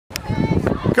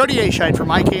Cody Eischeid from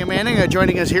IKM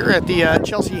joining us here at the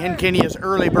Chelsey Henkenius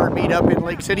Early Bird Meetup in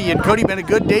Lake City. And Cody, been a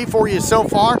good day for you so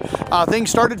far. Things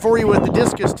started for you with the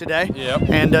Discus today,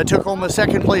 and took home a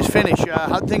second place finish.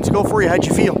 How'd things go for you? How'd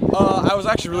you feel? I was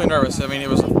actually really nervous. I mean, it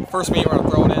was the first meet where I'm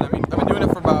throwing in. I mean, I've been doing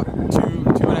it for about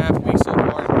two and a half weeks so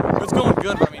far. It's going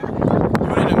good, but I mean,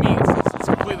 doing it in a meet, it's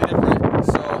completely different.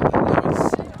 So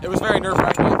it was very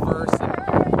nerve-wracking at first.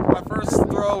 And my first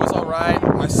throw was all right.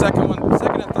 My second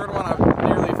and third one, I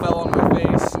nearly fell on my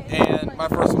face, and my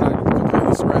first one I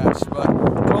completely scratched. But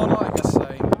all in all, I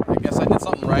guess I did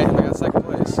something right. I got second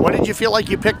place. What did you feel like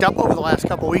you picked up over the last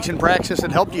couple of weeks in practice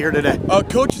that helped you here today?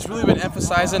 Coach has really been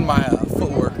emphasizing my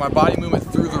footwork, my body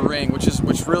movement through the ring, which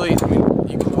really, I mean,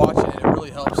 you can watch it and it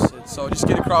really helps. So just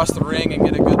get across the ring and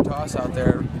get a good toss out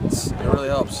there. It really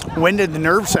helps. When did the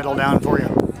nerves settle down for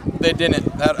you? They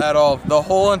didn't at all. The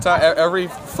whole every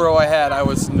throw I had, I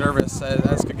was nervous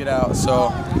as could get out. So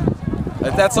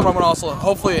that's something I'm gonna also,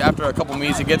 hopefully after a couple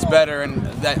meets, it gets better and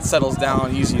that settles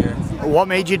down easier. What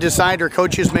made you decide, or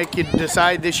coaches make you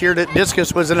decide this year that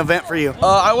Discus was an event for you?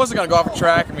 I wasn't going to go off a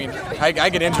track. I mean, I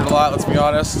get injured a lot, let's be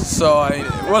honest. So it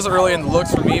wasn't really in the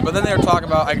looks for me. But then they were talking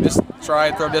about I could just try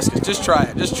and throw Discus. Just try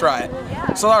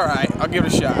it. So all right, I'll give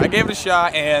it a shot. I gave it a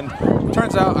shot, and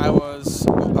turns out I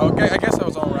guess I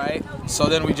was all right. So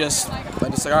then I just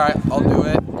said, all right, I'll do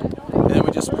it. And then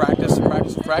we just practice, and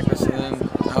then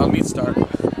our meets start.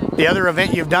 The other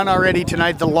event you've done already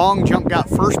tonight, the long jump, got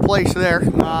first place there.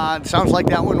 It sounds like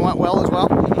that one went well as well.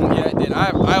 Yeah, it did.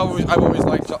 I've always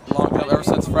liked long jump ever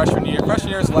since freshman year. Freshman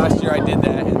year is the last year I did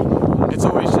that, and it's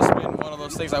always just been one of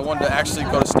those things I wanted to actually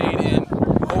go to state in,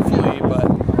 hopefully.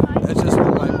 But it's just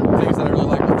one of my things that I really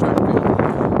like about track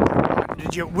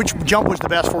and field. Which jump was the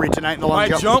best for you tonight in the long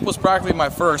jump? My jump was practically my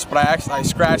first, but I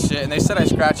scratched it, and they said I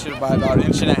scratched it by about 1.5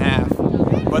 inches.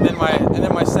 But then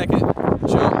my second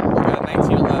jump, I got a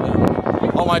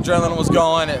 19.11. All my adrenaline was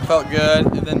going, it felt good,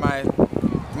 and then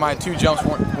my two jumps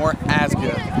weren't as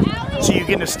good. So you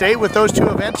going to stay with those two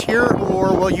events here,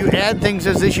 or will you add things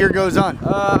as this year goes on?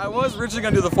 I was originally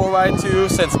going to do the 4x2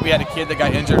 since we had a kid that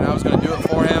got injured, and I was going to do it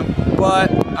for him.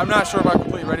 But I'm not sure if I'm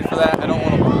completely ready for that.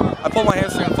 I pulled my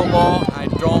hamstring in football. I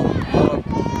don't want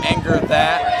to anger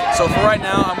that. So for right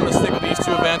now, I'm going to stick with these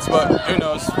two events. But who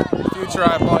knows? In the future,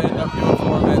 I probably end up doing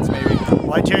 4 events maybe.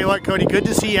 Well, I tell you what, Cody, good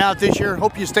to see you out this year.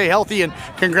 Hope you stay healthy, and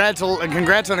congrats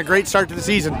on a great start to the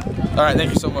season. All right,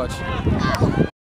 thank you so much.